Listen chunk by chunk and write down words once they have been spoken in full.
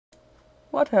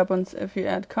what happens if you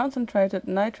add concentrated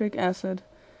nitric acid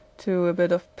to a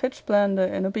bit of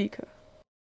pitchblende in a beaker?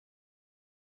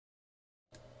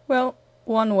 Well,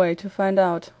 one way to find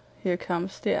out. Here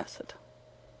comes the acid.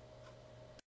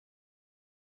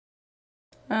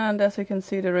 And as you can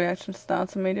see, the reaction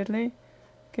starts immediately,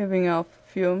 giving off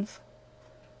fumes.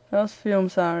 Those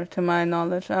fumes are, to my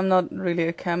knowledge, I'm not really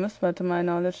a chemist, but to my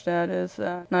knowledge that is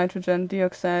nitrogen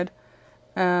dioxide,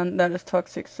 and that is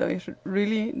toxic, so you should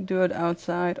really do it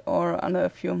outside or under a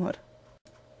fume hood.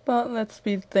 But let's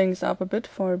speed things up a bit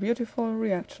for a beautiful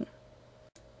reaction.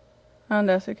 And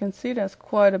as you can see, there's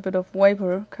quite a bit of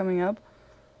vapor coming up,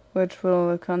 which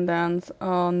will condense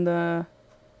on the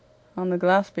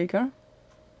glass beaker.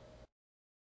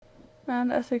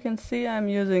 And as you can see, I'm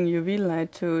using UV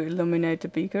light to illuminate the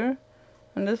beaker,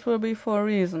 and this will be for a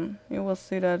reason. You will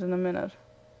see that in a minute.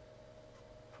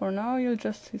 For now you'll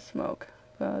just see smoke,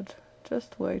 but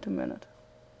just wait a minute.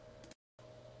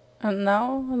 And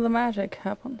now the magic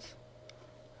happens.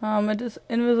 It is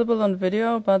invisible on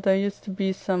video, but there used to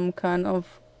be some kind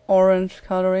of orange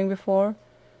coloring before.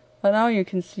 But now you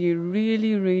can see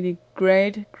really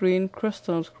great green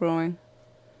crystals growing.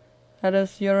 That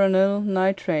is uranyl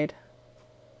nitrate.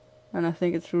 And I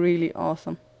think it's really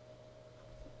awesome.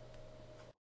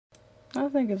 I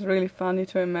think it's really funny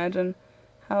to imagine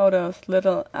how those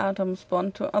little atoms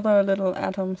bond to other little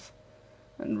atoms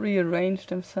and rearrange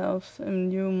themselves in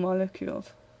new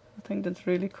molecules. I think that's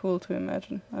really cool to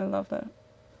imagine. I love that.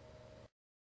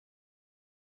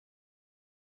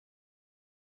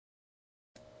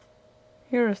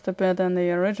 Here is the bit and the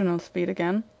original speed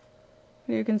again.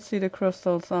 You can see the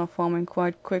crystals are forming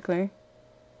quite quickly.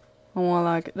 Or more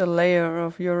like the layer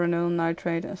of uranyl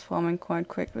nitrate is forming quite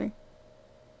quickly.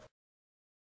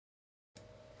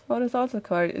 What is also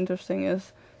quite interesting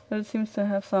is that it seems to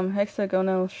have some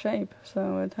hexagonal shape,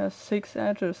 so it has 6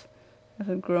 edges as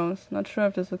it grows. Not sure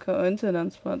if this is a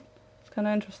coincidence, but it's kind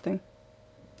of interesting.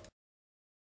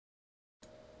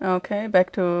 Okay,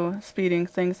 back to speeding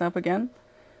things up again.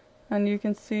 And you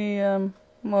can see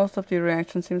most of the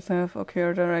reaction seems to have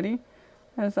occurred already.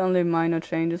 And it's only minor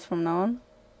changes from now on.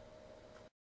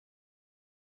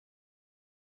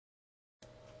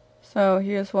 So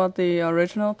here's what the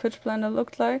original pitchblende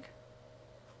looked like.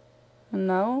 And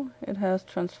now it has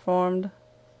transformed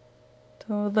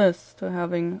to this, to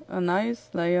having a nice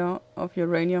layer of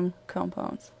uranium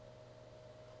compounds.